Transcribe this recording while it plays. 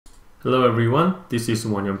Hello everyone, this is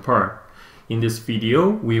Wonyon Park. In this video,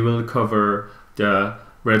 we will cover the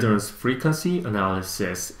resonance frequency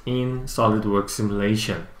analysis in Solidworks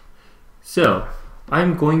simulation. So,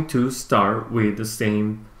 I'm going to start with the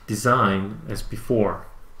same design as before.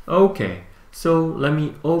 Okay, so let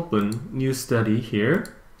me open new study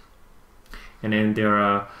here. And then there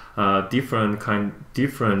are the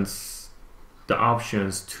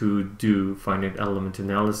options to do finite element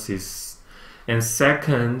analysis. And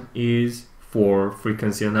second is for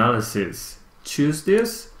frequency analysis. Choose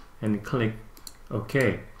this and click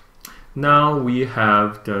OK. Now we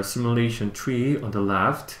have the simulation tree on the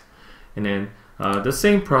left, and then the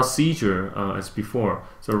same procedure as before.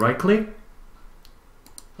 So right click,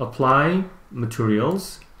 apply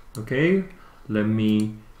materials. Okay, let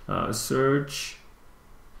me search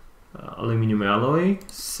aluminum alloy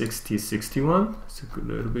 6061. So a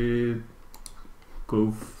little bit,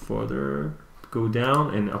 go further, go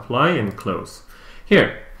down and apply and close.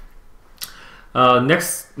 Here,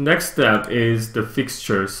 next step is the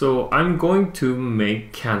fixture. So I'm going to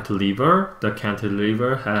make cantilever. The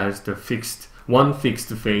cantilever has the one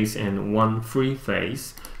fixed face and one free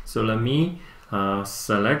face. So let me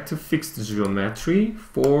select fixed geometry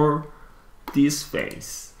for this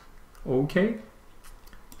face. Okay,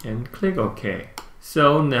 and click OK.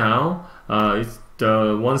 So now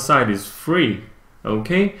the one side is free.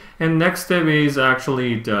 Okay, and next step is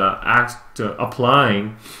actually the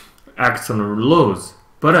applying external loads.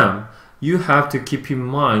 But you have to keep in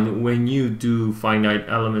mind when you do finite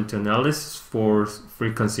element analysis for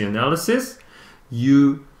frequency analysis,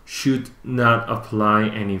 you should not apply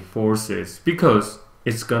any forces because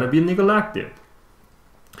it's gonna be neglected.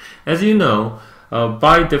 As you know,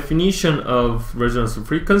 by definition of resonance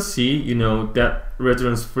frequency, you know that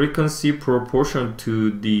resonance frequency proportional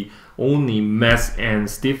to the only mass and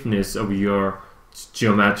stiffness of your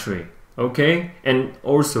geometry, okay, and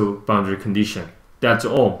also boundary condition. That's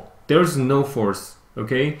all. There's no force.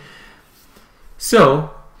 Okay, so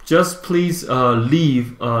just please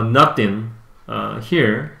leave nothing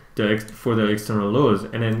here for the external loads,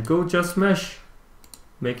 and then go just mesh,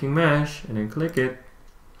 making mesh, and then click it.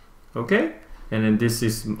 Okay, and then this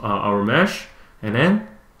is our mesh, and then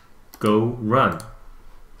go run.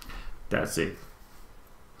 That's it.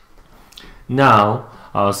 Now,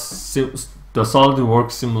 the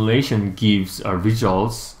Solidworks simulation gives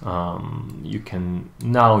results. You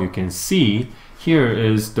can see here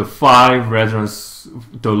is the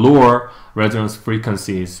the lower resonance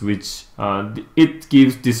frequencies, which it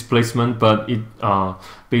gives displacement, but it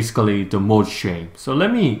basically the mode shape. So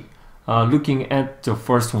let me looking at the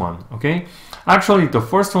first one. Okay, actually the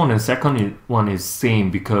first one and second one is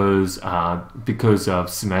same because of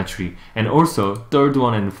symmetry, and also third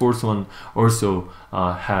one and fourth one also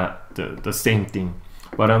have the same thing.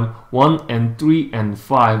 But 1 and 3 and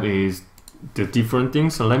 5 is the different thing.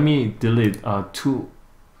 So let me delete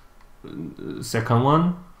second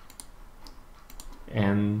one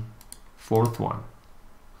and fourth one.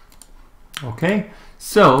 Okay,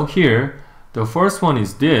 so here the first one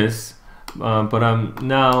is this, but I'm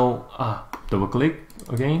now double click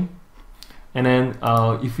again, and then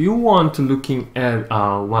if you want to looking at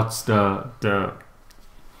what's the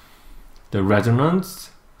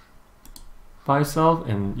resonance by itself,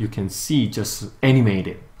 and you can see just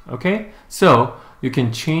animated. Okay, so you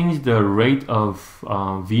can change the rate of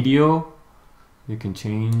video. You can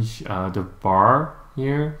change the bar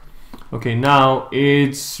here. Okay, now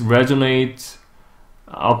it's resonate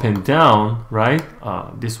up and down, right?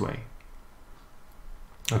 This way.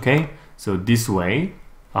 Okay, so this way,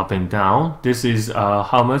 up and down. This is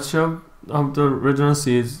how much of the resonance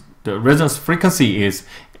is. The resonance frequency is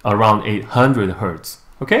around 800 Hertz.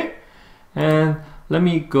 Okay, and let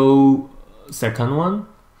me go second one.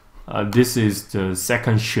 This is the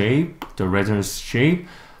second shape, the resonance shape,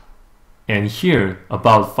 and here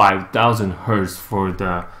about 5,000 Hertz for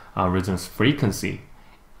the resonance frequency.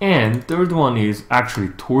 And third one is actually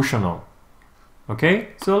torsional. Okay,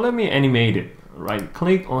 so let me animate it. Right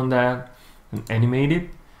click on that and animate it.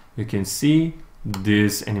 You can see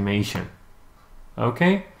this animation.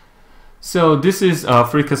 Okay, so this is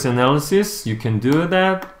frequency analysis. You can do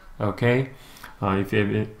that. Okay,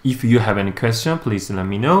 if you have any question, please let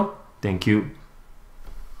me know. Thank you.